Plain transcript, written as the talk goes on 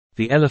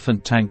The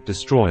Elefant tank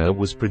destroyer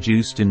was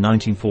produced in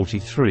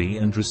 1943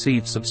 and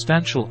received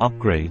substantial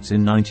upgrades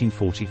in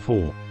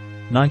 1944.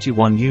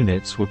 91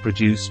 units were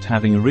produced,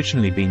 having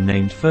originally been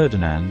named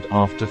Ferdinand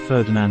after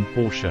Ferdinand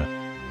Porsche.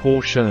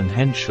 Porsche and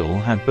Henschel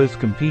had both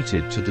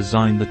competed to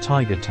design the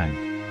Tiger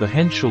tank. The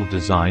Henschel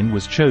design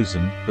was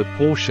chosen, but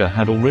Porsche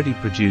had already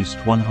produced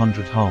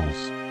 100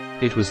 hulls.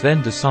 It was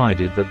then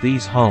decided that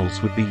these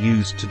hulls would be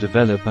used to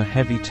develop a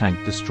heavy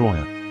tank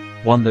destroyer,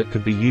 one that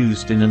could be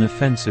used in an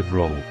offensive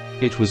role.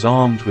 It was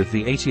armed with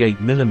the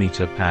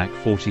 88mm Pak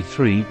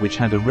 43, which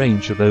had a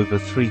range of over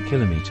 3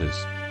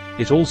 kilometers.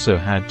 It also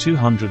had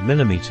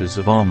 200mm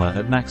of armor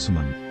at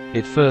maximum.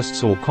 It first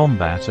saw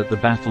combat at the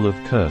Battle of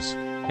Kursk.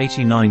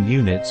 89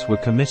 units were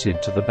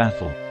committed to the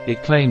battle.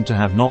 It claimed to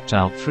have knocked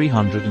out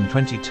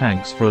 320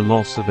 tanks for a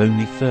loss of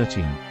only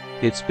 13.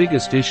 Its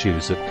biggest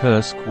issues at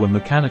Kursk were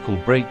mechanical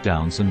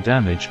breakdowns and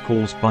damage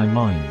caused by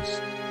mines.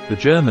 The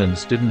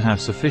Germans didn't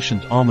have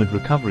sufficient armored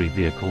recovery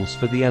vehicles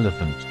for the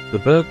Elefant. The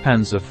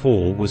Bergpanzer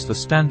IV was the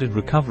standard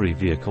recovery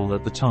vehicle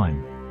at the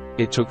time.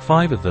 It took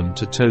 5 of them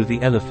to tow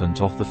the Elefant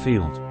off the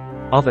field.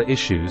 Other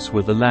issues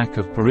were the lack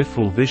of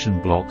peripheral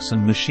vision blocks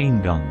and machine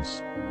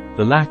guns.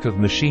 The lack of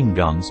machine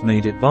guns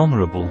made it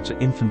vulnerable to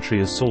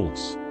infantry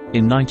assaults.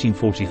 In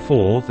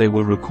 1944 they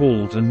were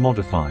recalled and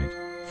modified.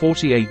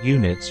 48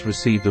 units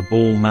received a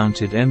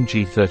ball-mounted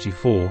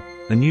MG-34,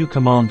 the new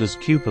commander's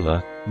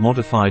cupola,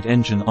 modified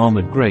engine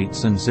armored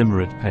grates and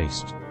Zimmerit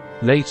paste.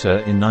 Later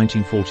in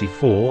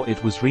 1944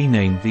 it was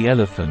renamed the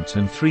Elefant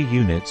and 3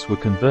 units were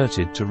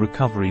converted to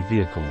recovery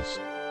vehicles.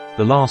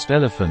 The last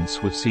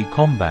Elephants would see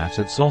combat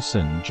at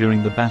Zossen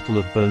during the Battle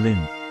of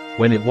Berlin.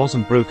 When it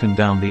wasn't broken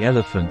down, the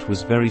Elefant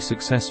was very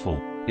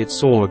successful. It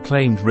saw a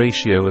claimed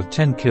ratio of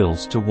 10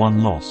 kills to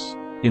 1 loss.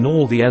 In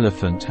all, the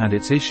Elefant had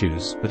its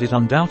issues, but it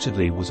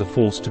undoubtedly was a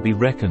force to be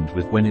reckoned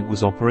with when it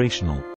was operational.